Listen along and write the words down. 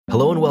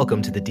Hello and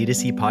welcome to the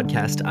D2C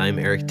podcast. I'm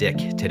Eric Dick.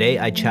 Today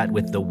I chat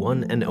with the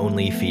one and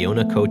only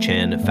Fiona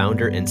Ko-Chan,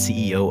 founder and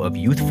CEO of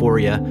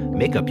Youthforia,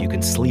 makeup you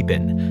can sleep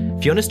in.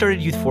 Fiona started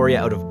Youthforia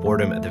out of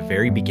boredom at the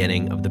very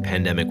beginning of the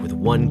pandemic with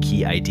one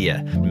key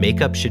idea.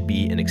 Makeup should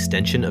be an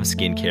extension of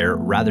skincare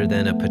rather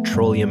than a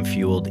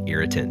petroleum-fueled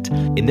irritant.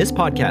 In this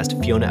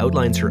podcast, Fiona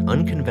outlines her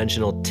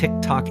unconventional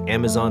TikTok,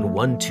 Amazon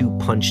 1-2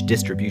 punch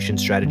distribution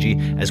strategy,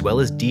 as well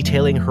as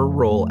detailing her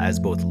role as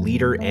both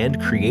leader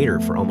and creator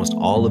for almost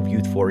all of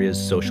Youthforia's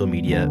social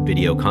media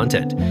video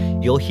content.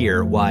 You'll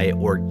hear why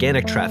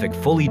organic traffic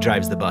fully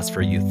drives the bus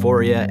for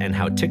Youthforia and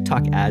how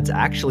TikTok ads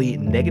actually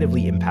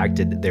negatively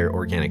impacted their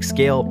organic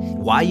scale,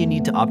 why you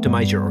need to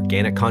optimize your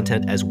organic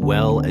content as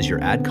well as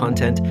your ad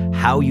content,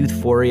 how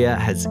Youthforia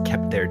has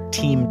kept their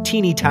team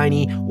teeny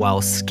tiny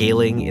while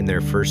scaling in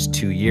their first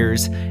 2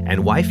 years,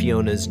 and why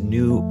Fiona's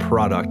new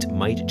product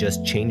might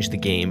just change the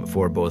game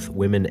for both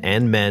women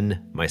and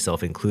men,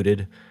 myself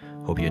included.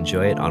 Hope you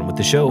enjoy it. On with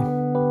the show.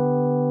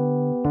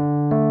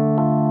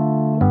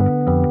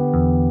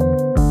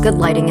 Good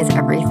lighting is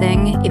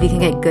everything. If you can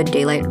get good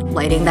daylight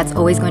lighting, that's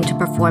always going to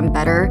perform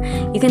better.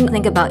 You can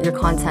think about your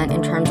content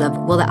in terms of,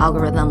 will the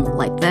algorithm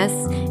like this?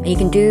 And you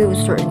can do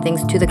certain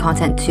things to the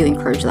content to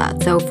encourage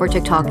that. So for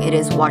TikTok, it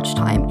is watch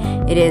time.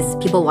 It is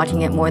people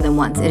watching it more than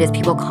once. It is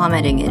people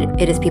commenting.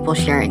 It is people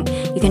sharing.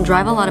 You can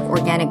drive a lot of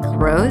organic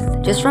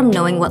growth just from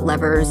knowing what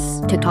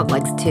levers TikTok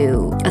likes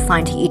to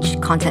assign to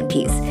each content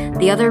piece.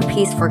 The other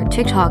piece for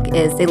TikTok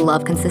is they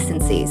love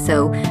consistency.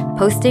 So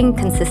posting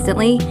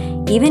consistently,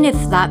 even if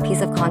that piece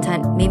of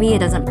content, maybe it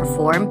doesn't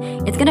perform,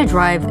 it's gonna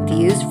drive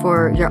views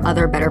for your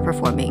other better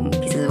performing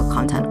pieces of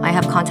content. I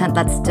have content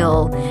that's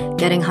still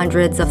getting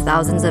hundreds of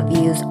thousands of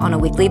views on a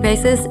weekly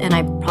basis, and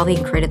I probably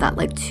created that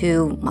like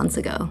 2 months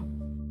ago.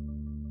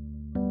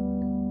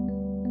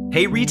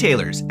 Hey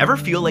retailers, ever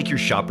feel like your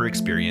shopper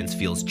experience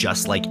feels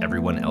just like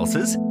everyone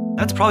else's?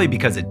 That's probably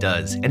because it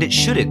does, and it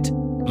shouldn't.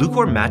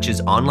 Bluecore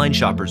matches online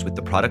shoppers with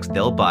the products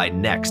they'll buy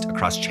next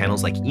across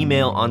channels like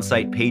email,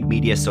 on-site, paid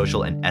media,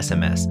 social, and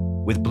SMS.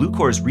 With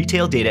Bluecore's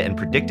retail data and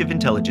predictive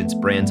intelligence,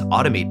 brands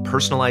automate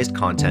personalized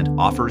content,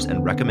 offers,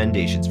 and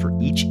recommendations for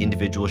each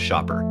individual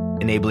shopper,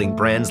 enabling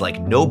brands like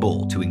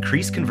Noble to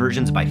increase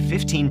conversions by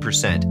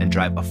 15% and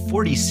drive a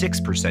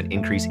 46%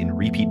 increase in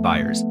repeat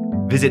buyers.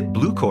 Visit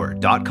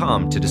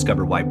Bluecore.com to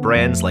discover why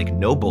brands like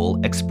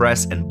Noble,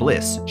 Express, and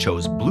Bliss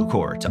chose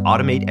Bluecore to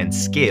automate and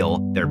scale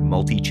their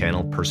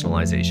multi-channel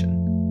personalization.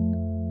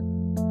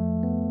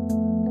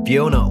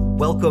 Fiona,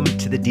 welcome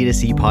to the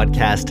D2C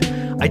podcast.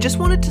 I just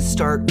wanted to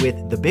start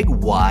with the big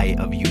why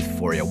of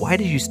Youthforia. Why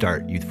did you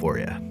start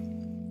Youthforia?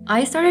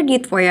 I started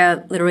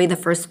Youthforia literally the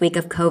first week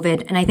of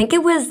COVID, and I think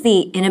it was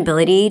the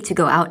inability to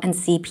go out and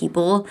see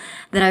people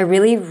that I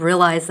really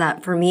realized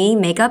that for me,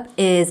 makeup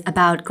is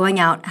about going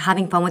out,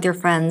 having fun with your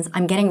friends.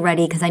 I'm getting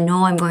ready because I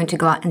know I'm going to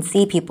go out and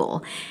see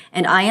people.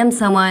 And I am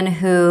someone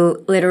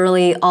who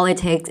literally all it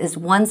takes is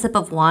one sip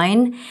of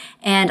wine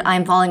and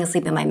I'm falling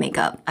asleep in my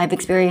makeup. I've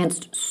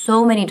experienced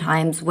so many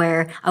times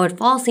where I would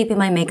fall asleep in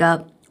my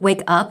makeup,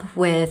 wake up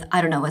with,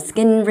 a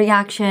skin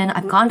reaction.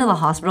 I've gone to the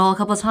hospital a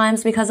couple of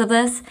times because of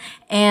this.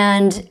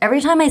 And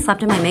every time I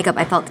slept in my makeup,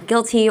 I felt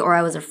guilty or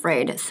I was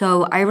afraid.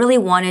 So I really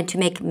wanted to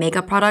make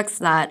makeup products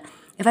that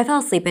if I fell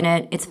asleep in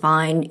it, it's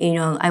fine.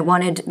 I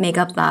wanted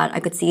makeup that I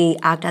could see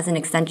act as an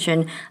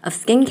extension of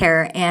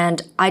skincare.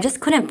 And I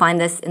just couldn't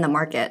find this in the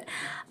market.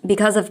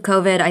 Because of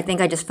COVID, I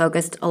think I just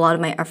focused a lot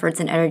of my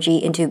efforts and energy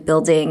into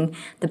building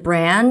the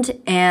brand.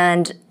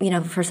 And,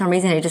 for some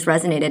reason, it just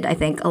resonated. I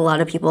think a lot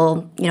of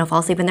people, fall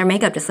asleep in their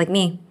makeup just like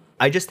me.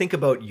 I just think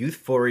about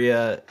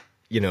Youthforia,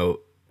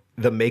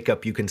 the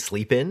makeup you can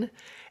sleep in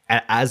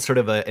as sort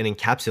of an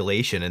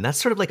encapsulation. And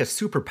that's sort of like a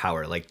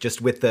superpower, like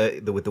just with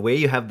the way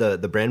you have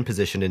the brand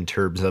position in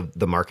terms of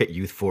the market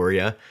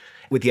Youthforia,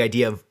 with the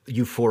idea of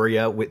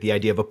euphoria, with the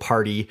idea of a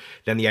party,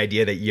 then the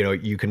idea that,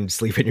 you can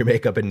sleep in your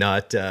makeup and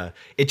not,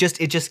 it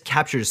just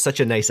captures such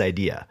a nice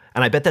idea.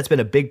 And I bet that's been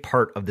a big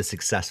part of the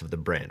success of the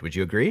brand. Would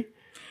you agree?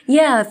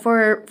 Yeah,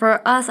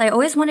 for us, I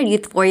always wanted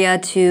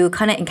Youthforia to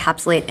kind of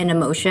encapsulate an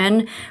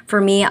emotion.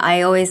 For me,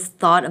 I always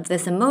thought of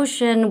this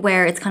emotion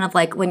where it's kind of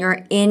like when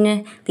you're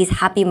in these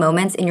happy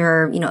moments in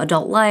your,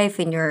 adult life,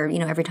 in your,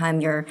 every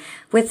time you're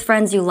with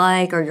friends you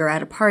like or you're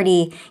at a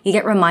party, you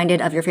get reminded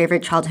of your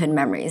favorite childhood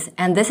memories.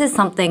 And this is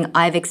something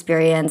I've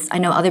experienced. I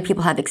know other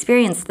people have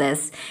experienced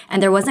this,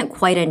 and there wasn't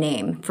quite a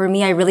name. For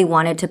me, I really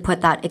wanted to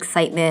put that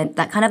excitement,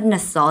 that kind of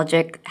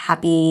nostalgic,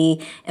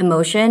 happy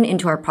emotion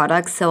into our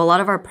products. So a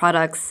lot of our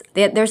products,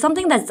 there's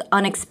something that's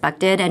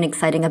unexpected and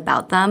exciting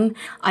about them.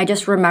 I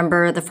just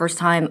remember the first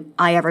time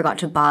I ever got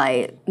to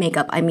buy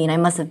makeup. I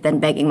must have been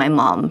begging my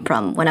mom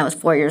from when I was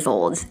 4 years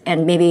old.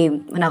 And maybe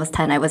when I was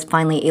 10, I was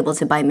finally able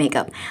to buy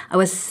makeup. I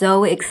was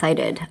so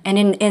excited. And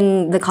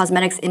in the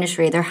cosmetics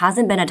industry, there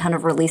hasn't been a ton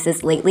of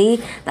releases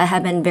lately that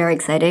have been very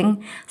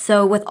exciting.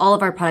 So with all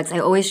of our products, I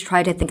always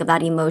try to think of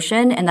that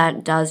emotion, and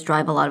that does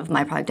drive a lot of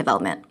my product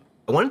development.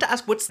 I wanted to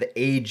ask, what's the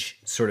age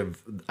sort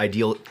of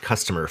ideal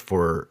customer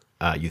for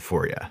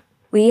Youthforia?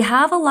 We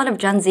have a lot of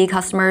Gen Z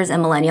customers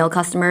and millennial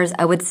customers.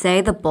 I would say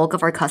the bulk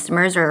of our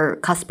customers are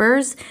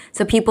cuspers.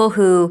 So people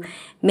who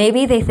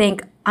maybe they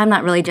think, I'm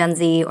not really Gen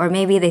Z, or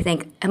maybe they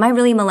think, am I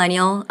really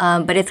millennial?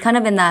 But it's kind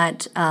of in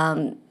that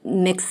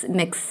mix,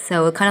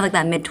 so kind of like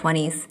that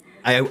mid-20s.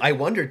 I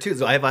wonder too.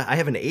 So I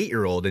have an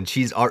 8-year-old, and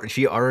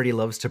she already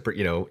loves to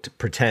to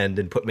pretend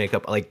and put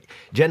makeup. Like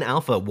Gen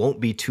Alpha won't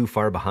be too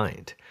far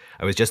behind.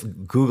 I was just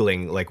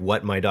Googling like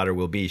what my daughter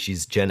will be.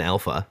 She's Gen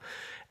Alpha.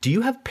 Do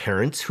you have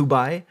parents who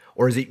buy,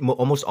 or is it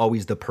almost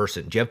always the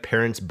person? Do you have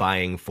parents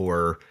buying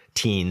for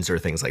teens or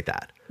things like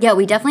that? Yeah,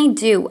 we definitely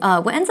do.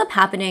 What ends up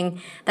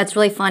happening that's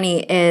really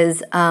funny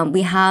is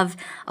we have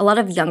a lot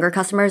of younger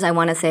customers. I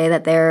want to say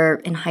that they're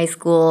in high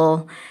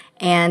school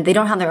and they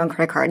don't have their own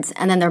credit cards,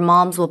 and then their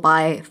moms will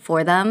buy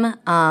for them.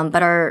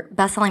 But our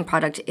best-selling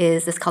product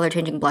is this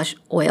color-changing blush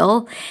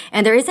oil,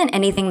 and there isn't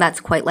anything that's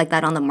quite like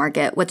that on the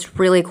market. What's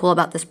really cool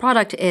about this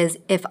product is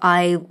if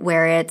I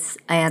wear it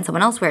and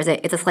someone else wears it,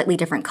 it's a slightly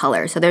different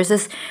color. So there's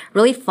this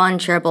really fun,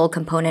 shareable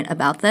component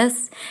about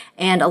this,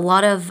 and a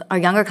lot of our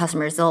younger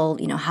customers, they'll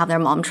have their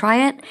mom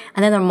try it,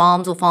 and then their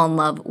moms will fall in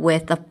love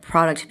with the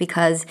product.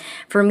 Because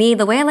for me,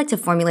 the way I like to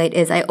formulate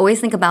is I always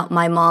think about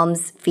my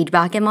mom's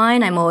feedback in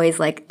mind. I'm always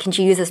like, can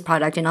she use this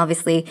product? And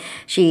obviously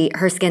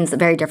her skin's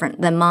very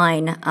different than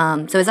mine.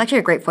 So it's actually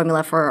a great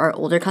formula for our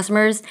older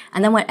customers.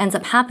 And then what ends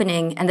up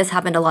happening, and this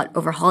happened a lot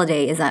over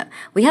holiday, is that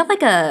we have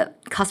like a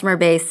customer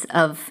base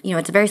of,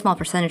 it's a very small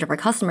percentage of our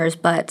customers,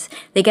 but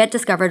they get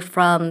discovered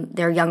from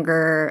their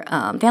younger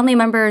family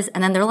members.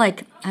 And then they're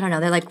like, I don't know,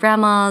 they're like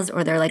grandmas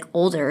or they're like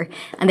older,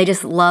 and they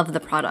just love the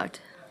product.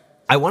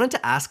 I wanted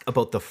to ask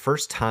about the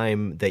first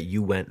time that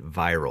you went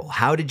viral.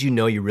 How did you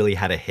know you really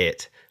had a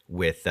hit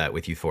with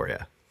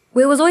Youthforia?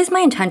 Well, it was always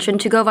my intention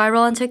to go viral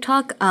on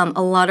TikTok. A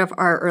lot of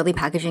our early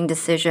packaging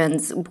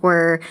decisions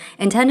were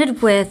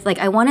intended with,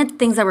 I wanted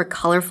things that were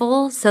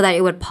colorful so that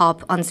it would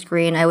pop on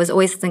screen. I was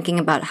always thinking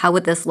about how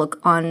would this look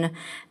on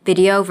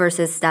video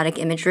versus static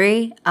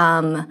imagery.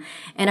 And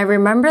I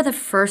remember the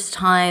first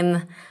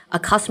time a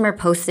customer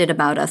posted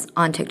about us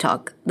on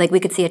TikTok. We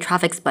could see a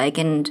traffic spike,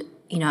 and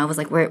I was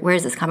like, where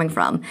is this coming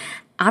from?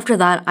 After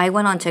that, I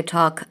went on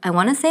TikTok. I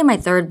want to say my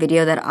third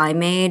video that I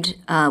made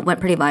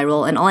went pretty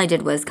viral, and all I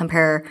did was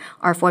compare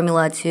our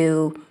formula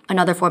to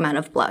another format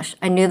of blush.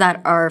 I knew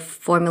that our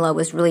formula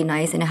was really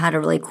nice and it had a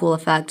really cool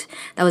effect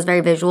that was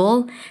very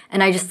visual,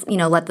 and I just,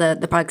 let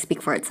the product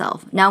speak for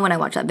itself. Now when I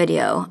watch that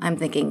video, I'm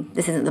thinking,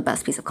 this isn't the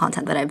best piece of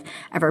content that I've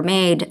ever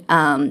made,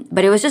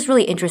 but it was just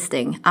really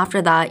interesting.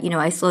 After that,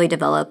 I slowly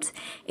developed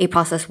a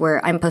process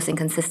where I'm posting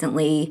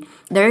consistently.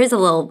 There is a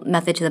little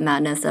method to the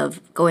madness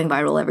of going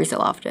viral every so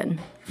often.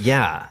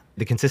 Yeah,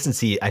 the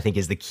consistency, I think,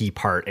 is the key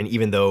part. And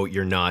even though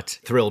you're not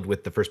thrilled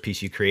with the first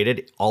piece you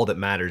created, all that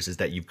matters is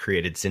that you've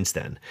created since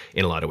then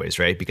in a lot of ways,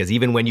 right? Because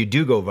even when you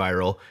do go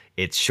viral,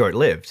 it's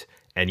short-lived,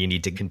 and you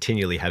need to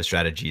continually have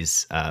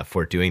strategies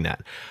for doing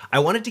that. I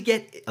wanted to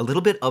get a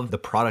little bit of the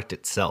product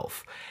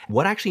itself.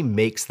 What actually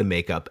makes the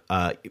makeup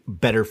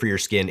better for your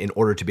skin in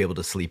order to be able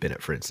to sleep in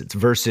it, for instance,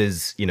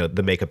 versus,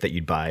 the makeup that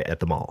you'd buy at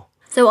the mall?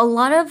 So a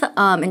lot of,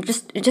 and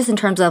just in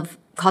terms of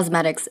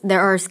cosmetics, there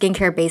are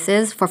skincare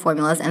bases for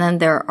formulas, and then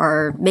there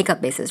are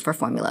makeup bases for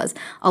formulas.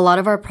 A lot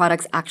of our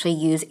products actually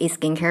use a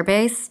skincare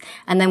base,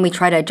 and then we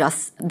try to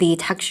adjust the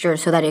texture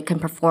so that it can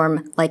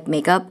perform like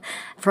makeup.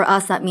 For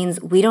us, that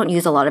means we don't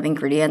use a lot of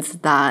ingredients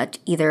that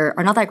either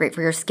are not that great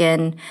for your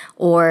skin,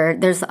 or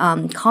there's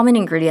common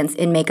ingredients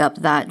in makeup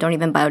that don't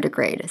even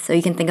biodegrade. So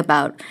you can think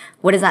about,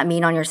 what does that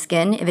mean on your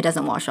skin if it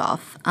doesn't wash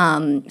off?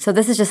 So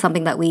this is just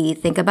something that we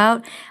think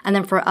about. And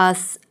then for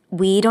us,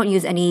 we don't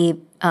use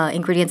any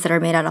ingredients that are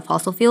made out of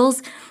fossil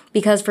fuels,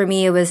 because for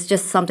me, it was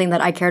just something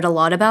that I cared a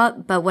lot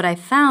about. But what I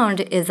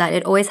found is that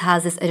it always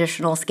has this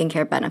additional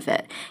skincare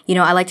benefit.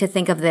 I like to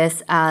think of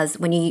this as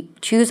when you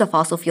choose a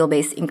fossil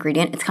fuel-based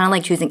ingredient, it's kind of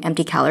like choosing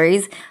empty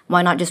calories.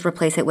 Why not just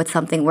replace it with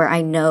something where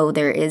I know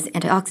there is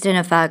antioxidant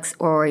effects,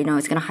 or, it's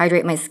going to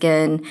hydrate my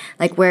skin,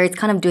 where it's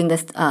kind of doing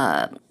this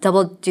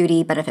double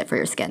duty benefit for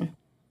your skin.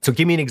 So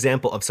give me an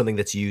example of something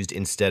that's used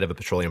instead of a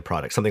petroleum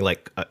product, something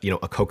like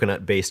a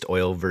coconut-based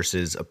oil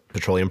versus a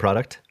petroleum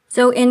product.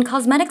 So in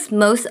cosmetics,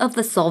 most of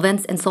the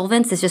solvents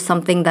is just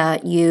something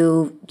that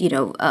you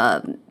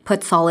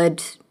put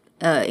solid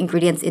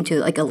ingredients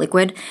into a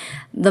liquid.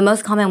 The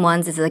most common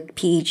ones is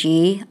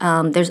PEG.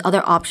 There's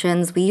other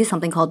options. We use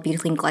something called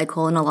butylene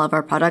glycol in a lot of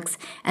our products,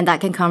 and that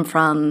can come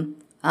from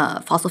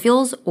fossil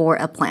fuels or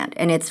a plant.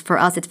 And for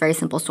us, it's very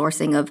simple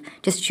sourcing of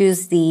just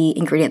choose the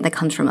ingredient that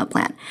comes from a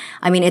plant.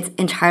 I mean, it's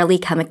entirely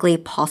chemically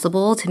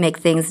possible to make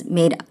things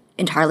made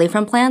entirely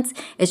from plants.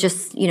 It's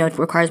just, it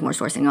requires more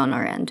sourcing on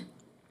our end.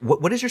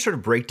 What is your sort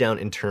of breakdown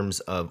in terms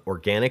of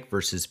organic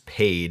versus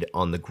paid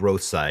on the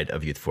growth side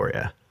of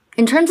Youthforia?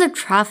 In terms of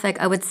traffic,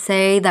 I would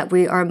say that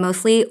we are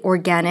mostly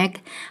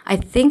organic. I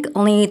think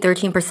only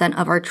 13%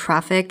 of our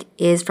traffic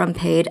is from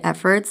paid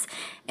efforts,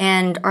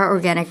 and our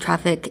organic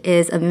traffic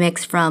is a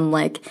mix from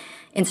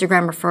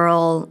Instagram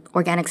referral,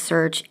 organic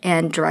search,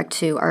 and direct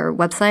to our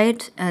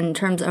website. And in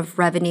terms of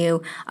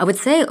revenue, I would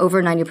say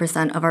over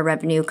 90% of our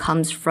revenue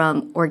comes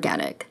from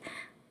organic.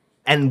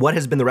 And what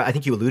has been I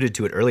think you alluded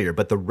to it earlier,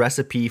 but the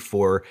recipe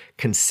for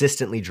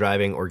consistently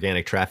driving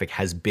organic traffic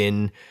has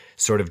been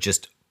sort of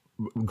just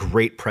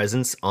great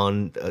presence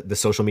on the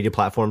social media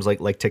platforms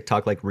like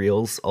TikTok, like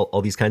Reels,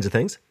 all these kinds of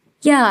things?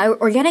 Yeah,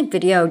 organic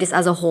video just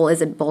as a whole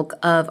is a bulk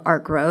of our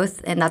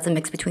growth, and that's a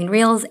mix between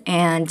Reels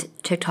and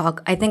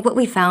TikTok. I think what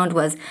we found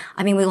was,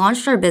 we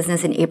launched our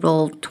business in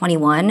April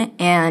 21,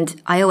 and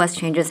iOS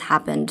changes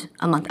happened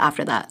a month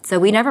after that. So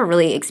we never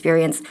really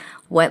experienced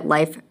what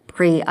life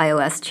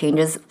pre-iOS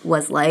changes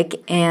was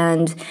like.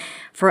 And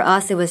for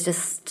us, it was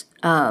just,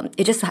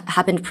 it just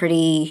happened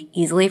pretty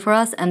easily for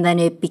us. And then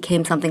it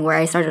became something where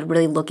I started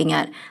really looking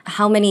at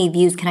how many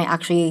views can I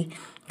actually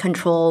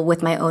control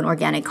with my own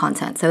organic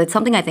content. So it's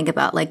something I think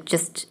about, like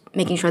just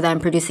making sure that I'm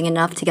producing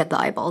enough to get the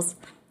eyeballs.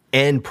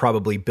 And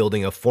probably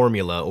building a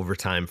formula over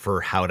time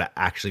for how to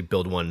actually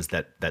build ones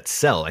that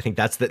sell. I think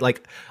that's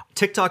like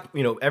TikTok,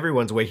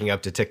 everyone's waking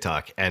up to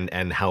TikTok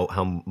and how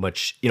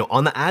much,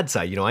 on the ad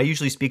side, I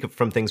usually speak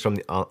from things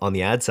on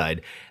the ad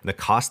side, and the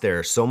cost there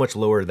are so much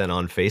lower than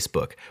on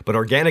Facebook. But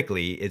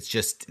organically, it's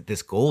just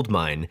this gold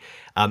mine.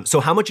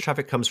 So how much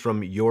traffic comes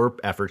from your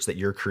efforts that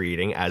you're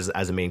creating as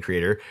a main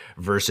creator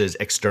versus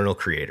external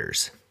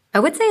creators?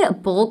 I would say a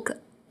bulk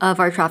of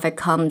our traffic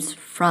comes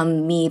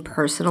from me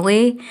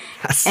personally.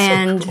 That's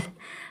and so cool.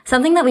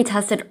 Something that we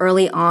tested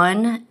early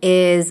on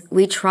is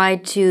we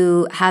tried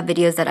to have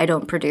videos that I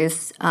don't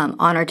produce on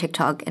our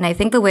TikTok. And I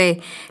think the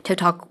way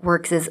TikTok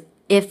works is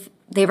if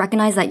they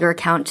recognize that your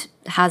account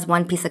has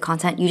one piece of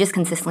content, you just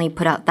consistently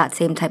put out that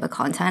same type of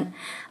content.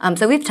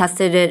 So we've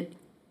tested it,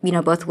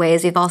 both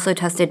ways. We've also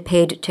tested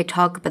paid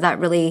TikTok, but that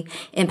really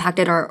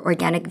impacted our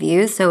organic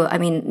views. So,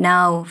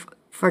 now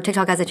for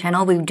TikTok as a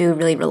channel, we do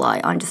really rely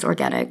on just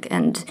organic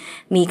and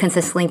me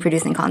consistently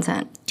producing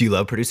content. Do you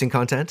love producing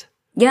content?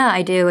 Yeah,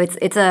 I do.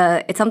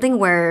 It's something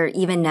where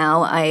even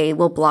now I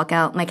will block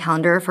out my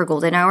calendar for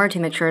golden hour to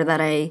make sure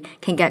that I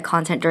can get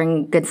content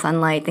during good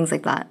sunlight, things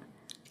like that.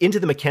 Into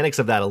the mechanics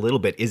of that a little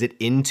bit, is it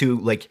into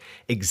like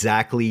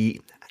exactly,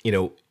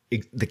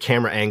 the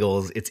camera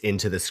angles, it's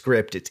into the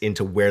script, it's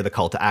into where the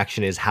call to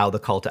action is, how the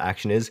call to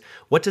action is?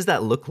 What does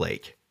that look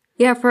like?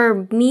 Yeah,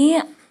 for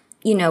me,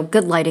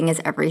 good lighting is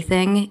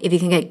everything. If you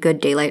can get good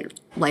daylight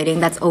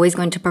lighting, that's always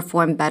going to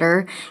perform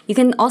better. You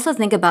can also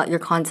think about your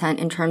content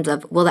in terms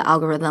of, will the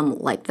algorithm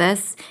like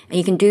this? And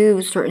you can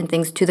do certain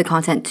things to the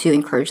content to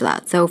encourage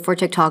that. So for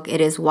TikTok, it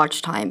is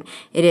watch time.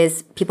 It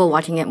is people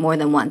watching it more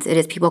than once. It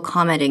is people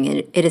commenting.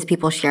 It is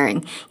people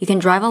sharing. You can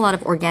drive a lot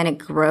of organic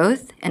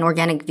growth and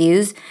organic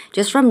views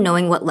just from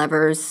knowing what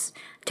levers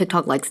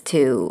TikTok likes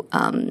to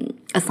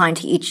assign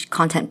to each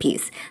content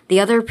piece. The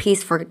other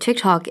piece for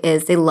TikTok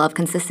is they love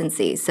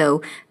consistency.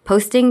 So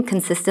posting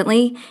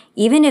consistently,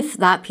 even if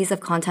that piece of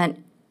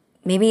content,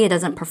 maybe it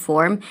doesn't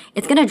perform,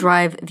 it's going to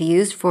drive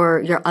views for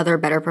your other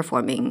better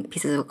performing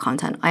pieces of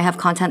content. I have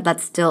content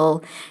that's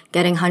still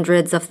getting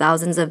hundreds of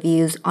thousands of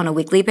views on a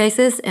weekly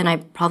basis, and I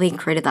probably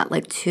created that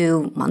like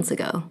 2 months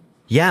ago.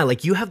 Yeah,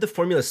 like you have the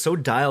formula so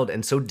dialed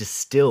and so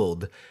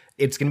distilled.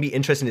 It's going to be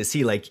interesting to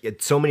see, like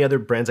so many other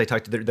brands I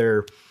talked to,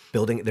 they're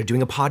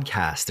doing a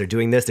podcast, they're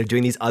doing this, they're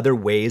doing these other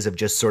ways of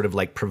just sort of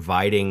like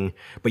providing,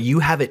 but you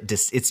have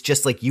it's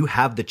just like you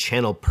have the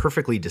channel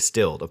perfectly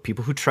distilled of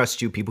people who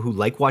trust you, people who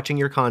like watching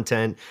your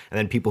content, and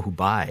then people who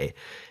buy.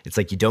 It's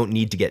like you don't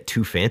need to get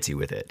too fancy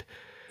with it.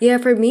 Yeah,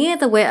 for me,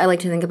 the way I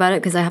like to think about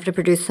it, because I have to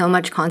produce so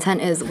much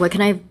content, is what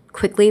can I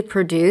quickly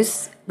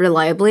produce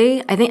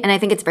reliably? I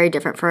think it's very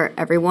different for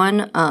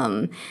everyone.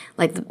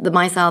 Like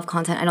my style of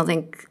content, I don't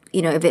think,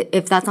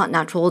 if that's not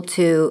natural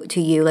to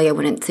you, like I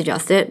wouldn't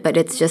suggest it, but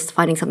it's just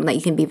finding something that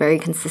you can be very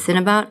consistent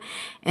about.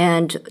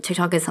 And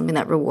TikTok is something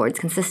that rewards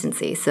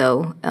consistency.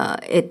 So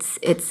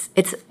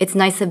it's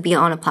nice to be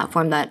on a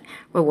platform that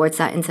rewards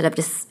that instead of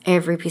just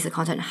every piece of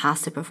content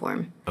has to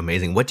perform.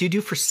 Amazing. What do you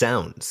do for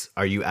sounds?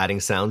 Are you adding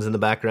sounds in the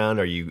background?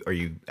 Are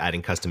you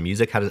adding custom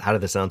music? How do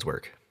the sounds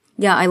work?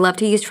 Yeah, I love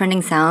to use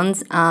trending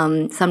sounds.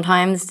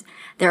 Sometimes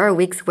there are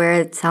weeks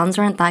where sounds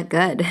aren't that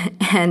good,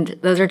 and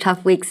those are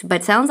tough weeks.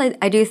 But sounds,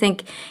 I do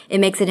think it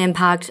makes an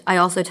impact. I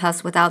also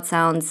test without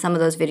sounds. Some of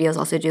those videos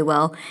also do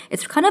well.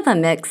 It's kind of a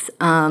mix,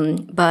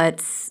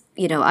 but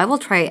I will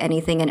try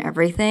anything and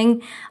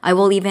everything. I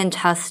will even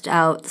test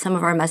out some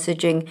of our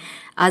messaging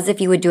as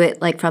if you would do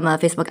it like from a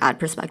Facebook ad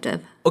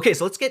perspective. Okay,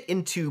 so let's get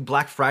into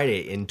Black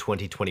Friday in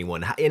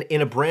 2021.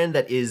 In a brand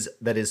that is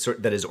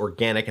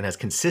organic and has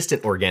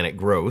consistent organic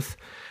growth,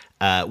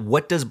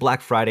 what does Black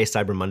Friday,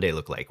 Cyber Monday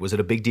look like? Was it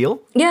a big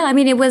deal? Yeah,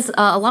 it was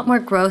a lot more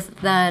growth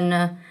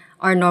than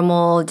our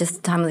normal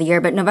just time of the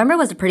year. But November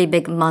was a pretty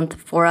big month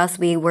for us.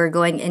 We were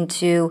going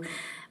into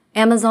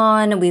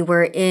Amazon, we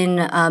were in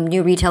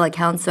new retail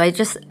accounts. So I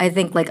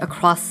think like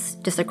across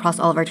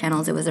all of our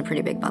channels, it was a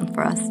pretty big month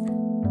for us.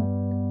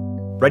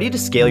 Ready to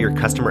scale your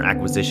customer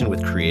acquisition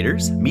with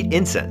creators? Meet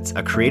Incense,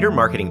 a creator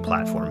marketing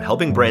platform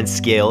helping brands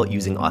scale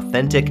using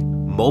authentic,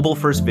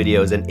 mobile-first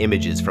videos and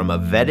images from a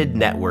vetted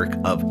network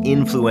of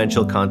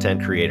influential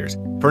content creators.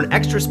 For an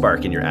extra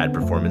spark in your ad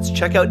performance,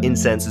 check out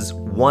Incense's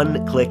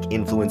one-click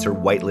influencer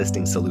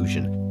whitelisting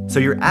solution. so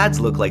your ads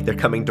look like they're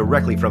coming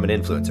directly from an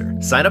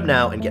influencer. Sign up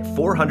now and get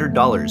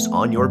 $400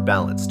 on your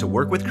balance to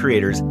work with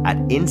creators at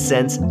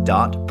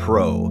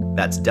insense.pro.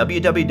 That's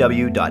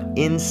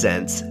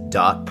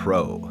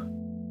www.insense.pro.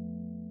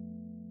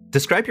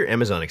 Describe your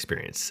Amazon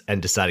experience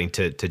and deciding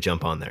to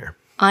jump on there.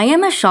 I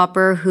am a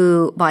shopper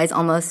who buys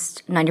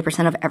almost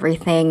 90% of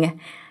everything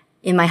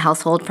in my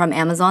household from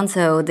Amazon.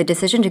 So the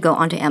decision to go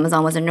onto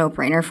Amazon was a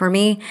no-brainer for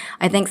me.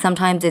 I think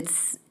sometimes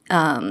it's,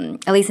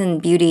 at least in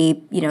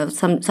beauty,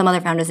 some other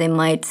founders, they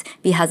might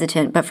be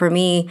hesitant. But for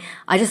me,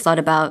 I just thought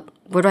about,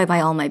 where do I buy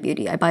all my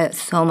beauty? I buy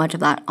so much of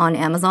that on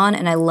Amazon,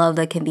 and I love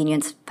the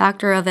convenience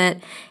factor of it.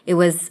 It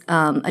was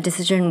a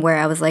decision where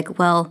I was like,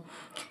 well,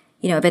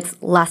 if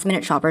it's last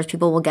minute shoppers,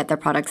 people will get their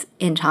products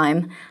in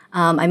time.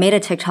 I made a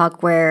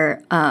TikTok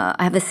where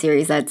I have a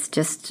series that's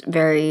just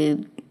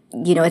very,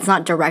 it's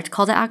not direct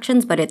call to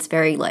actions, but it's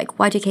very like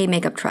Y2K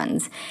makeup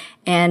trends.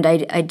 And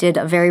I did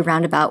a very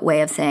roundabout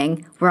way of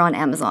saying, we're on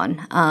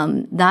Amazon.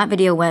 That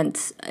video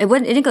it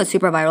didn't go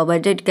super viral, but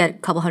it did get a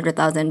couple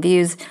 100,000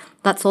 views.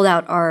 That sold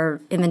out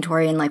our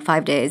inventory in like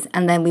 5 days.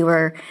 And then we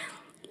were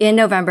in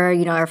November,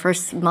 our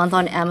first month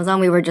on Amazon,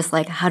 we were just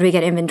like, how do we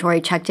get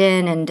inventory checked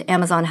in? And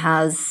Amazon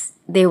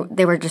they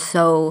were just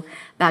so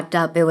backed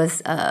up. It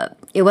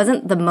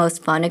wasn't the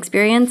most fun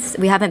experience.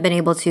 We haven't been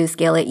able to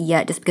scale it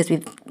yet just because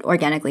we've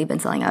organically been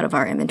selling out of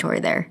our inventory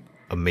there.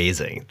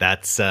 Amazing.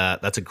 That's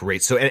a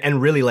great. So,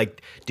 and really,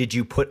 like, did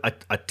you put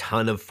a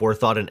ton of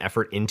forethought and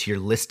effort into your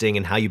listing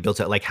and how you built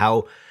it? Like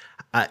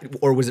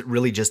or was it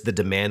really just the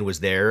demand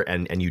was there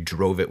and you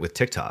drove it with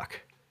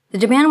TikTok? The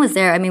demand was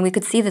there. I mean, we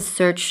could see the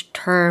search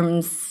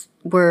terms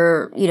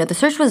were, the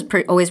search was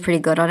always pretty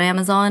good on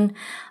Amazon.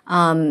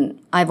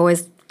 I've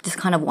always just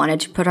kind of wanted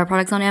to put our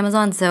products on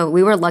Amazon. So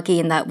we were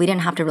lucky in that we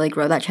didn't have to really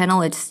grow that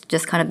channel. It's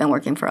just kind of been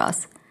working for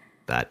us.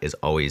 That is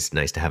always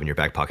nice to have in your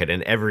back pocket.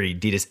 And every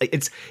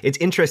D2C, it's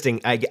interesting.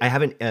 I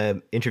haven't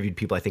interviewed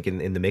people, I think,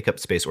 in the makeup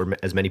space, or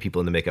as many people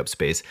in the makeup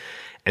space.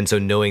 And so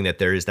knowing that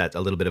there is that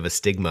a little bit of a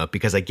stigma,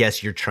 because I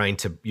guess you're trying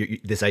to,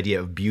 this idea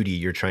of beauty,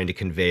 you're trying to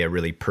convey a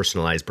really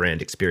personalized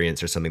brand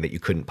experience or something that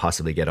you couldn't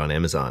possibly get on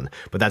Amazon.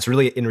 But that's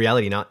really, in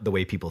reality, not the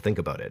way people think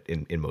about it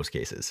in most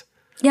cases.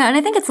 Yeah, and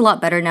I think it's a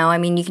lot better now. I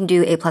mean, you can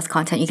do A+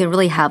 content. You can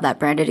really have that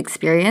branded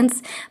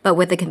experience, but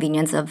with the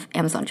convenience of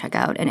Amazon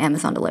checkout and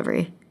Amazon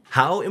delivery.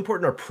 How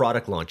important are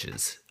product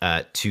launches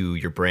to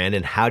your brand,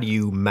 and how do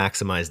you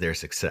maximize their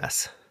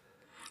success?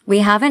 We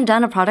haven't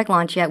done a product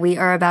launch yet. We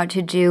are about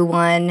to do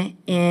one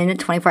in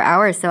 24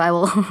 hours, so I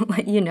will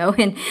let you know,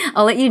 and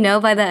I'll let you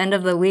know by the end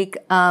of the week.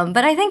 But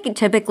I think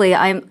typically,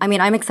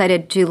 I'm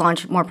excited to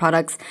launch more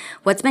products.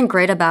 What's been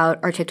great about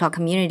our TikTok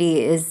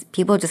community is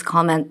people just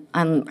comment,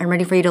 I'm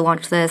ready for you to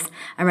launch this,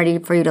 I'm ready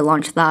for you to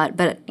launch that.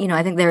 But,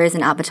 I think there is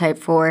an appetite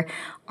for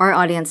our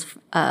audience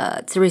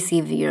to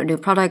receive, new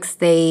products.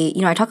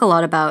 I talk a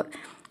lot about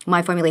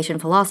my formulation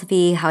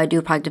philosophy, how I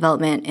do product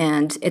development,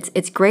 and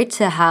it's great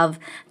to have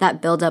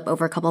that build up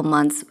over a couple of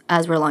months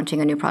as we're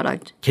launching a new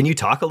product. Can you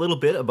talk a little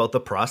bit about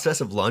the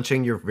process of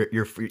launching your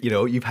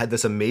you've had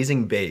this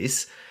amazing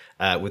base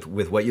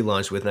with what you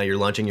launched with. Now you're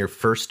launching your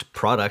first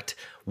product.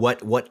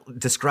 What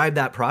describe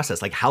that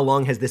process? Like, how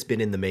long has this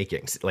been in the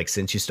making? Like,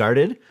 since you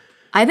started?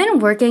 I've been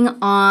working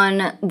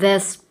on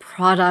this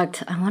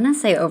product, I want to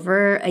say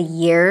over a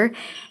year,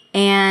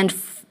 and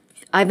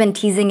I've been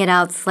teasing it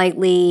out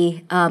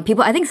slightly.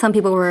 I think some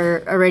people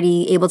were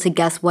already able to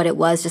guess what it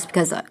was, just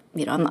because I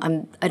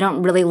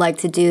don't really like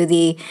to do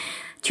the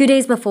 2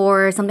 days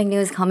before something new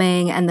is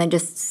coming and then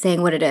just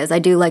saying what it is. I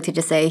do like to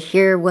just say,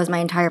 here was my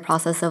entire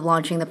process of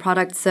launching the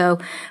product. So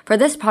for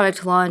this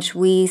product launch,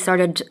 we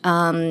started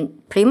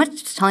pretty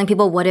much telling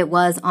people what it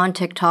was on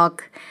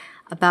TikTok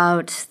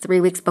about 3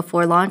 weeks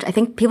before launch. I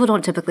think people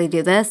don't typically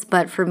do this,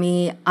 but for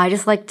me, I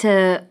like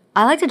to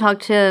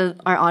talk to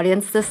our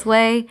audience this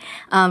way.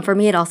 For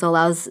me, it also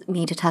allows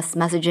me to test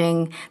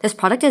messaging. This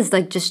product is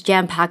like just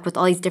jam-packed with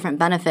all these different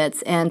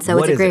benefits. And so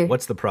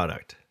What's the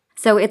product?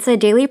 So it's a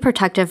daily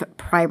protective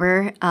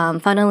primer.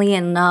 Funnily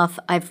enough,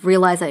 I've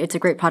realized that it's a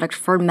great product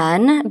for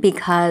men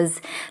because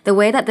the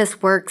way that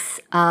this works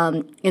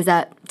is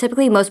that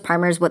typically most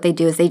primers, what they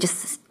do is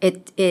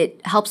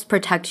it helps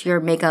protect your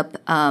makeup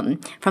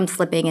from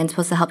slipping and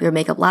supposed to help your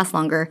makeup last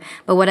longer.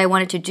 But what I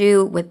wanted to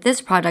do with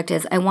this product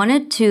is I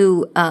wanted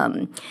to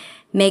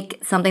make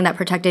something that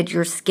protected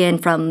your skin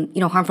from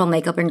harmful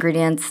makeup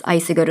ingredients. I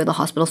used to go to the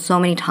hospital so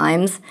many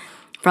times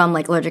from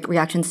like allergic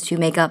reactions to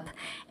makeup.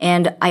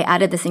 And I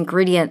added this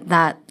ingredient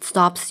that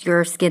stops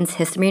your skin's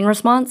histamine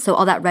response. So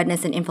all that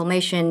redness and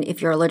inflammation,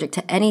 if you're allergic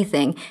to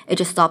anything, it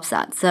just stops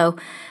that. So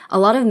a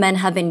lot of men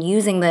have been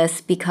using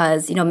this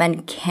because,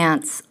 men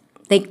can't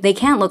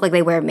look like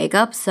they wear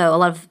makeup. So a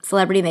lot of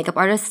celebrity makeup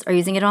artists are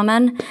using it on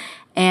men.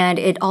 and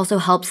it also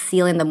helps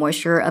seal in the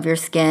moisture of your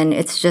skin.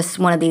 It's just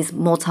one of these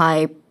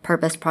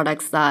multi-purpose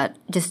products that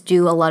just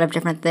do a lot of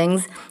different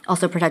things.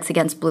 Also protects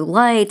against blue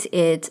light.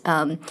 It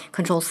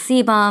controls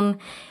sebum.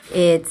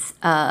 It's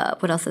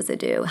what else does it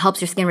do?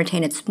 Helps your skin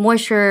retain its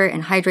moisture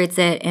and hydrates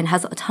it, and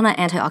has a ton of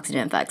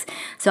antioxidant effects.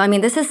 So I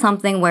mean, this is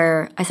something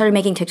where I started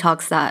making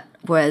TikToks that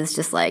was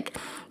just like,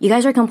 you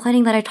guys are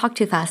complaining that I talk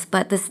too fast,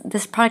 but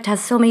this product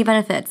has so many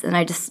benefits, and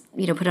I just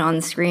put it on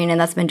the screen, and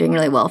that's been doing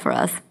really well for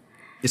us.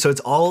 So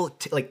it's all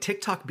like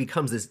TikTok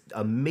becomes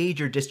a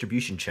major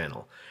distribution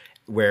channel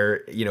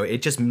where,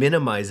 it just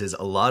minimizes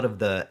a lot of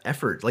the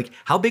effort. Like,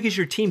 how big is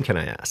your team, can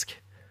I ask?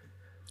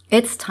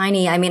 It's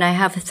tiny. I mean, I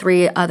have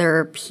 3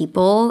 other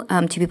people,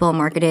 2 people in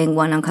marketing,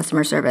 1 on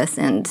customer service,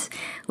 and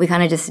we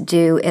kind of just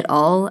do it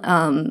all.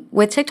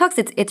 With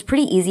TikToks, it's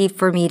pretty easy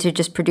for me to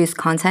just produce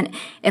content.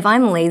 If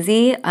I'm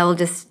lazy, I will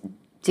just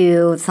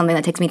do something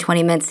that takes me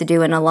 20 minutes to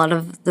do, and a lot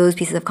of those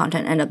pieces of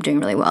content end up doing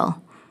really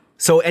well.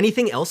 So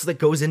anything else that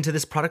goes into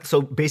this product?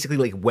 So basically,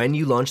 like, when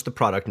you launch the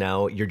product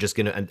now, you're just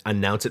going to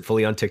announce it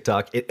fully on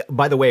TikTok.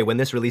 By the way, when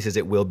this releases,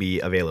 it will be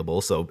available.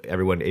 So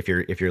everyone, if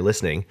you're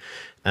listening,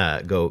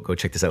 go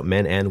check this out,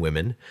 men and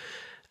women.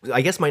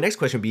 I guess my next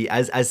question would be,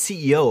 as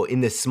CEO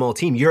in this small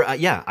team, you're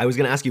I was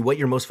going to ask you what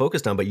you're most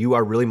focused on, but you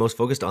are really most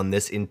focused on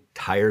this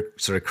entire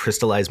sort of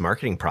crystallized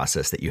marketing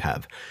process that you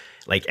have.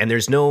 Like, and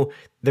there's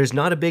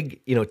not a big,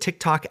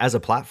 TikTok as a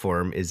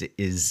platform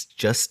is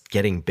just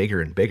getting bigger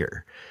and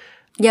bigger.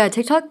 Yeah,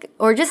 TikTok,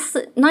 or just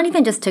not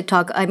even just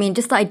TikTok. I mean,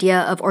 just the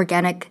idea of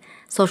organic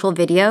social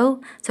video.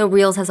 So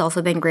Reels has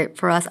also been great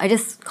for us. I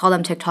just call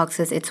them TikToks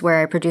because it's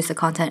where I produce the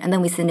content, and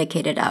then we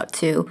syndicate it out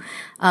to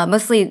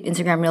mostly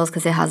Instagram Reels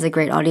because it has a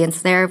great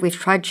audience there. We've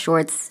tried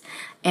Shorts,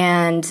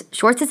 and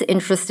Shorts is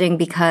interesting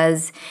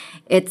because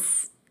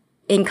it's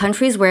in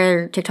countries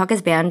where TikTok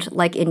is banned,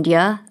 like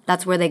India.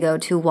 That's where they go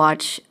to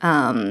watch.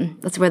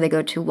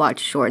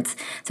 Shorts.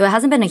 So it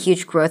hasn't been a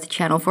huge growth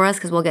channel for us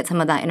because we'll get some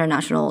of that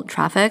international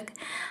traffic.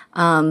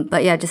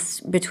 But yeah,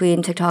 just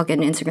between TikTok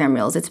and Instagram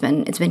Reels, it's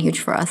been huge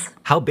for us.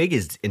 How big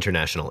is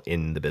international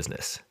in the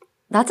business?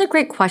 That's a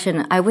great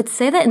question. I would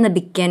say that in the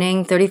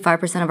beginning,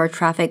 35% of our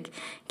traffic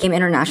came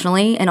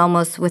internationally, and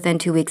almost within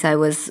 2 weeks, I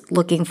was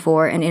looking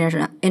for an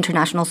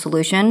international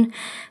solution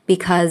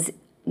because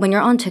when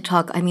you're on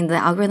TikTok, I mean, the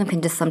algorithm can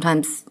just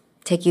sometimes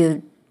take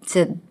you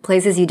to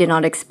places you did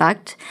not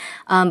expect.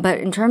 But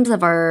in terms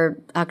of our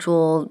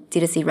actual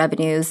D2C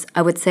revenues,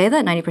 I would say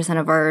that 90%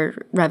 of our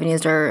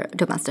revenues are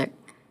domestic.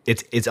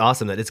 It's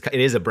awesome that it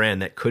is a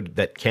brand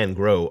that can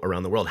grow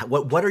around the world.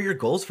 What are your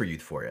goals for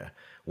Youthforia?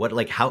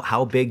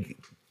 How big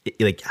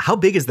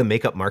is the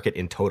makeup market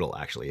in total?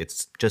 Actually,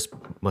 it's just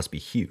must be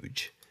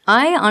huge.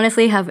 I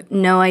honestly have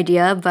no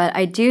idea, but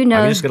I do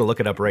know. I'm just gonna look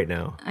it up right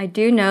now. I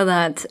do know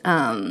that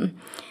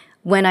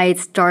when I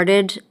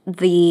started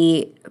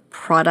the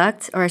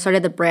product, or I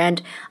started the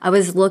brand, I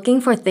was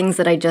looking for things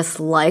that I just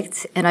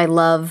liked, and I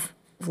love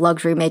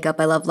luxury makeup.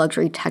 I love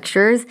luxury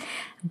textures,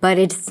 but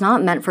it's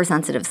not meant for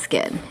sensitive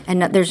skin,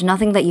 and there's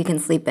nothing that you can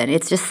sleep in.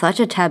 It's just such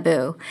a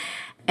taboo,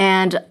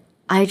 and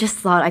I just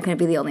thought I couldn't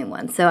be the only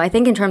one. So I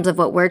think in terms of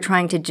what we're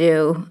trying to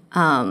do,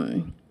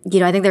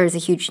 I think there is a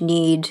huge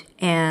need,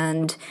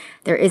 and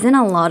there isn't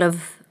a lot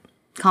of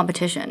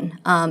competition.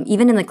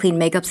 Even in the clean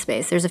makeup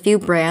space, there's a few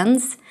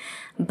brands,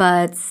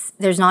 but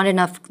there's not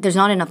enough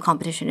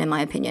competition, in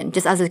my opinion.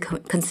 Just as a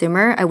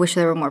consumer, I wish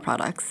there were more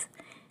products.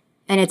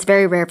 And it's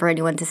very rare for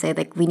anyone to say,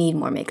 like, we need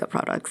more makeup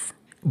products.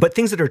 But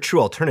things that are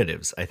true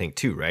alternatives, I think,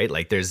 too, right?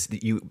 Like, there's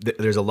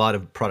a lot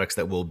of products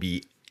that will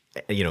be,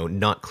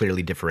 not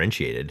clearly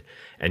differentiated,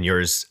 and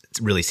yours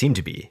really seem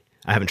to be.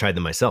 I haven't tried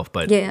them myself,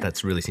 but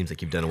that really seems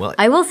like you've done well.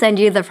 I will send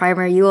you the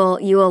primer. You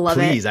will love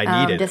it. Please,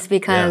 I need it. Just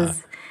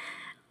because.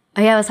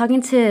 Yeah. I was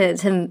talking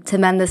to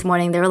men this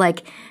morning. They were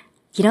like,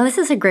 this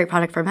is a great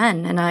product for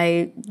men, and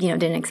I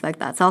didn't expect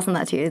that. So I'll send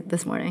that to you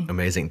this morning.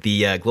 Amazing.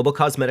 The global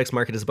cosmetics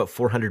market is about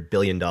 $400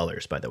 billion,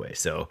 by the way.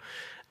 So.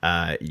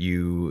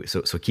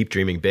 So keep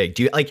dreaming big.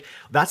 Do you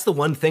that's the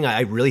one thing I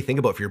really think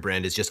about for your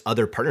brand is just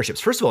other partnerships.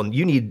 First of all,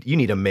 you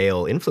need a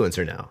male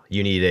influencer now.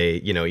 You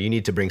need you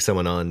need to bring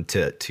someone on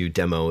to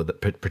demo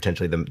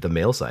potentially the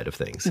male side of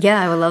things.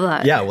 Yeah, I would love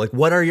that. Yeah, like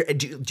what are your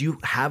do you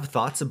have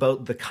thoughts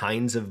about the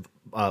kinds of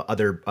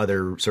other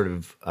sort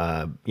of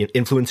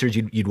influencers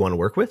you'd want to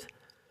work with?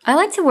 I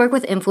like to work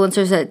with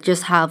influencers that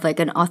just have like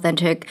an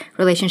authentic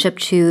relationship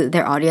to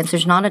their audience.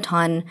 There's not a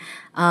ton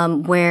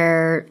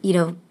where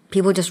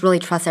people just really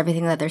trust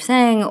everything that they're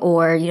saying,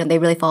 or they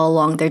really follow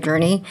along their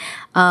journey.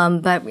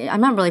 But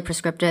I'm not really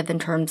prescriptive in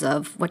terms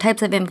of what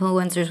types of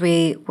influencers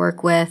we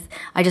work with.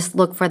 I just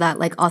look for that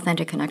like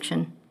authentic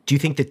connection. Do you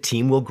think the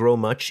team will grow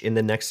much in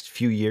the next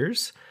few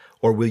years,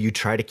 or will you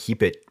try to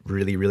keep it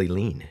really, really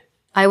lean?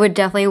 I would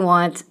definitely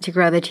want to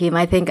grow the team.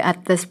 I think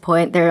at this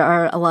point, there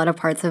are a lot of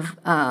parts of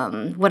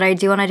what I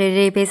do on a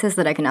day-to-day basis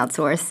that I can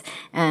outsource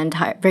and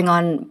bring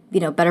on,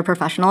 better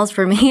professionals.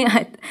 For me,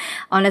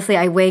 honestly,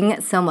 I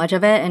wing so much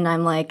of it, and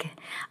I'm like,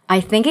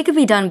 I think it could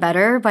be done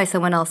better by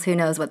someone else who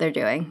knows what they're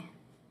doing.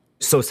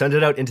 So send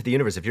it out into the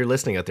universe. If you're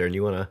listening out there and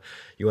you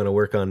wanna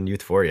work on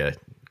Youthforia,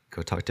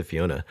 go talk to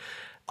Fiona.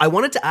 I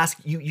wanted to ask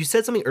you, you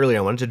said something earlier.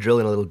 I wanted to drill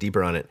in a little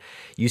deeper on it.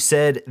 You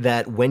said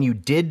that when you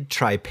did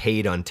try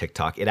paid on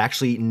TikTok, it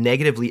actually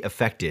negatively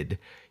affected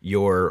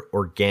your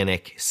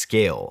organic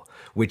scale,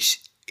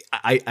 which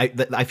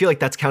I feel like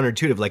that's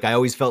counterintuitive. Like I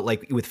always felt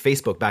like with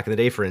Facebook back in the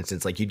day, for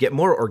instance, like you'd get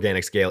more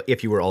organic scale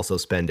if you were also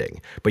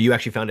spending, but you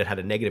actually found it had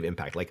a negative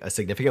impact, like a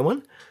significant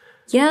one?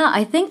 Yeah,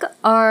 I think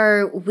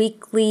our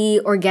weekly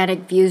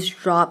organic views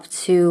dropped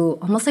to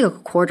almost like a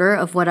quarter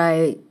of what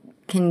I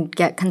can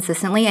get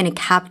consistently, and it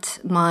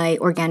capped my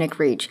organic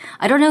reach.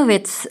 I don't know if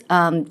it's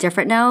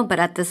different now, but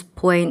at this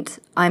point,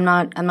 I'm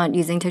not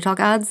using TikTok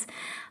ads.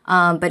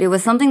 But it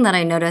was something that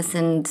I noticed,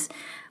 and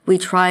we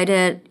tried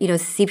it.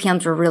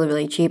 CPMs were really,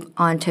 really cheap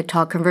on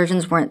TikTok.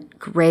 Conversions weren't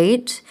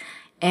great,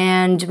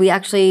 and we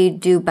actually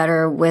do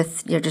better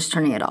with just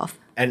turning it off.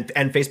 And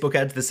Facebook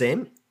ads the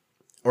same,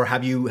 or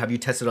have you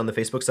tested on the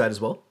Facebook side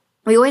as well?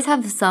 We always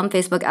have some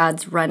Facebook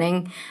ads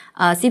running.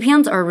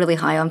 CPMs are really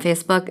high on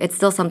Facebook. It's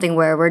still something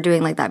where we're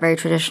doing like that very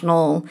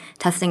traditional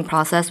testing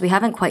process. We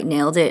haven't quite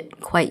nailed it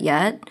quite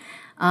yet,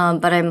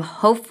 but I'm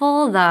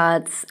hopeful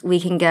that we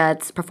can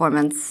get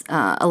performance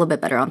a little bit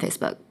better on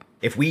Facebook.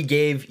 If we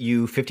gave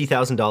you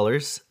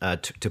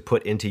 $50,000 to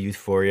put into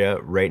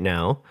Youthforia right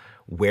now,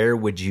 where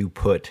would you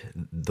put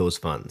those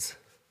funds?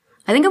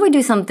 I think I would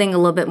do something a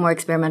little bit more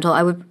experimental.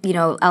 I would,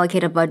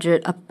 allocate a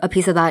budget, a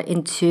piece of that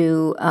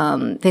into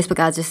Facebook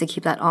ads just to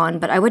keep that on.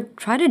 But I would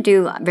try to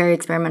do very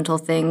experimental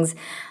things.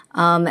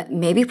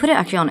 Maybe put it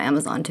actually on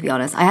Amazon, to be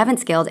honest. I haven't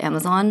scaled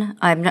Amazon.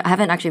 I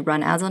haven't actually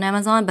run ads on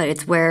Amazon, but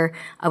it's where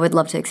I would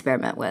love to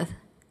experiment with.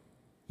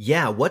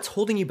 Yeah, what's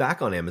holding you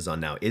back on Amazon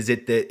now? Do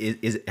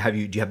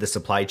you have the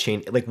supply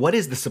chain? Like, what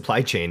is the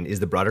supply chain is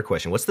the broader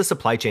question. What's the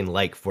supply chain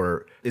like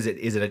is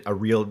it a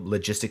real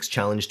logistics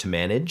challenge to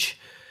manage?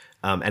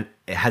 And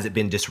has it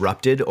been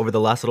disrupted over the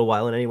last little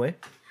while in any way?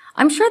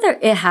 I'm sure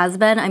it has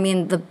been. I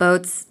mean, the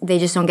boats, they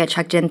just don't get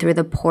checked in through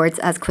the ports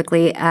as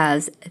quickly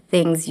as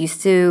things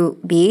used to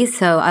be.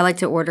 So I like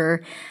to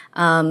order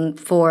I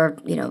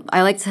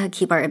like to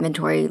keep our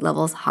inventory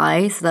levels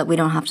high so that we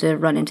don't have to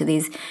run into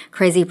these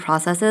crazy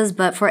processes.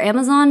 But for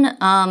Amazon,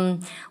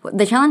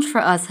 the challenge for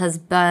us has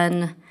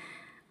been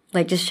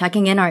like just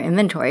checking in our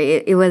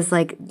inventory. It was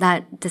like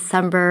that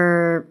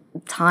December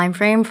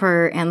timeframe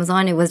for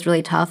Amazon. It was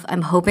really tough.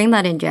 I'm hoping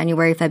that in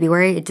January,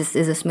 February, it just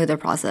is a smoother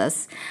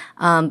process.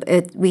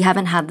 We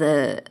haven't had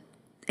the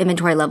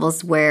inventory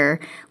levels where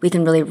we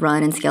can really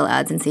run and scale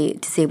ads and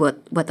see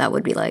what that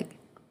would be like.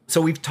 So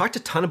we've talked a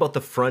ton about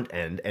the front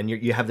end, and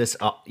you have this,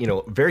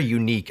 very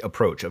unique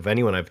approach of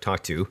anyone I've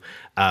talked to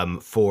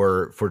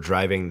for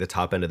driving the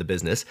top end of the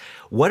business.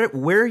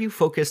 Where are you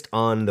focused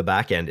on the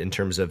back end in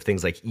terms of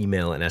things like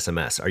email and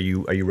SMS? Are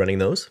you running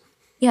those?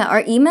 Yeah,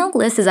 our email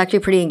list is actually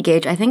pretty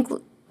engaged. I think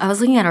I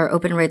was looking at our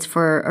open rates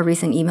for a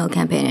recent email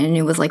campaign, and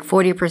it was like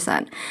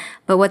 40%.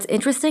 But what's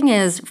interesting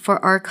is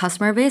for our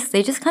customer base,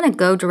 they just kind of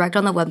go direct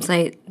on the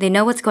website. They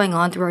know what's going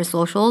on through our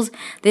socials.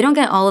 They don't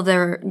get all of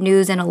their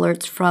news and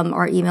alerts from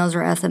our emails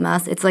or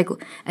SMS. It's like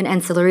an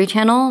ancillary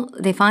channel.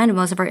 They find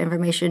most of our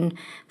information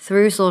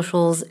through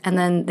socials, and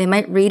then they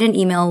might read an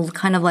email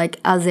kind of like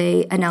as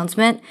a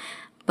announcement,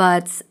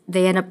 but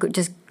they end up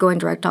just going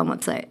direct on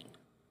website.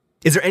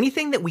 Is there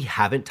anything that we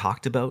haven't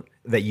talked about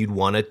that you'd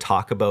want to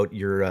talk about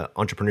your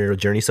entrepreneurial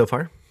journey so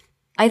far?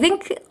 I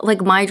think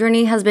like my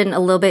journey has been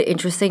a little bit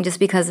interesting just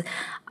because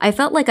I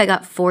felt like I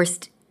got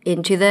forced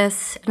into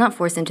this. Not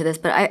forced into this,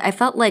 but I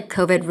felt like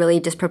COVID really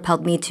just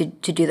propelled me to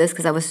do this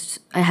because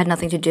I had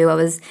nothing to do. I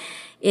was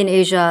in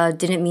Asia,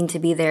 didn't mean to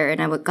be there,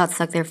 and I got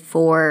stuck there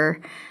for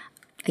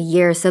a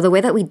year. So the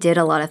way that we did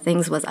a lot of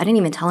things was I didn't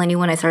even tell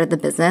anyone I started the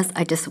business.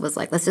 I just was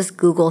like, let's just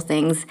Google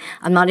things.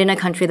 I'm not in a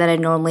country that I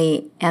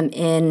normally am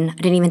in. I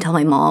didn't even tell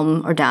my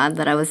mom or dad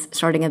that I was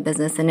starting a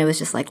business. And it was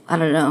just like, I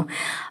don't know.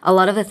 A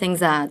lot of the things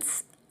that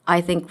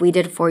I think we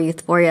did for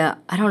Youthforia,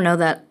 I don't know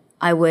that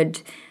I would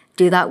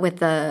do that with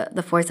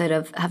the foresight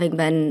of having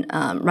been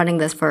running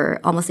this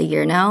for almost a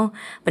year now,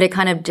 but it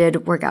kind of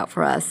did work out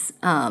for us.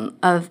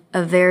 A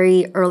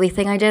very early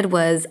thing I did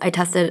was I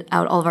tested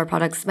out all of our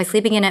products by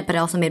sleeping in it, but I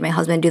also made my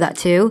husband do that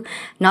too.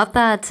 Not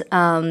that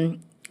I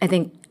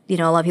think a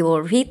lot of people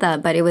will repeat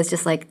that, but it was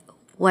just like,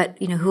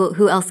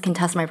 who else can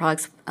test my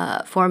products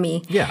for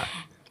me? Yeah.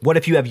 What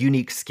if you have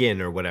unique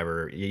skin or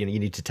whatever? You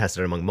need to test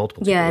it among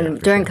multiple people. Yeah,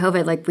 and during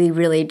COVID, like we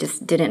really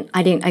just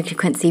I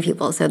couldn't see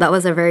people. So that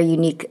was a very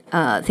unique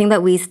thing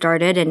that we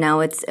started, and now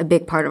it's a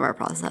big part of our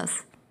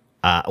process.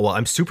 Well,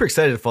 I'm super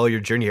excited to follow your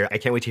journey here. I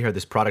can't wait to hear how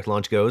this product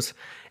launch goes,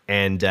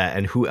 and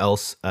who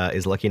else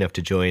is lucky enough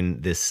to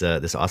join this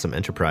awesome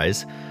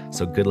enterprise.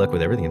 So good luck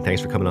with everything, and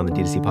thanks for coming on the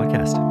D2C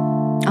podcast.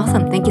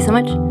 Awesome. Thank you so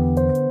much.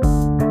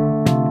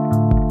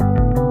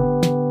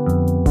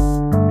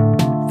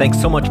 Thanks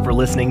so much for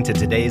listening to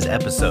today's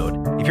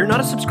episode. If you're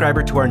not a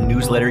subscriber to our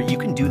newsletter, you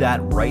can do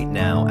that right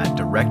now at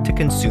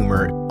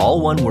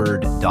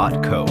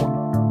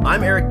directtoconsumer.co.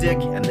 I'm Eric Dick,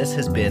 and this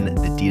has been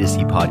the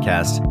D2C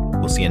podcast.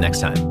 We'll see you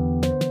next time.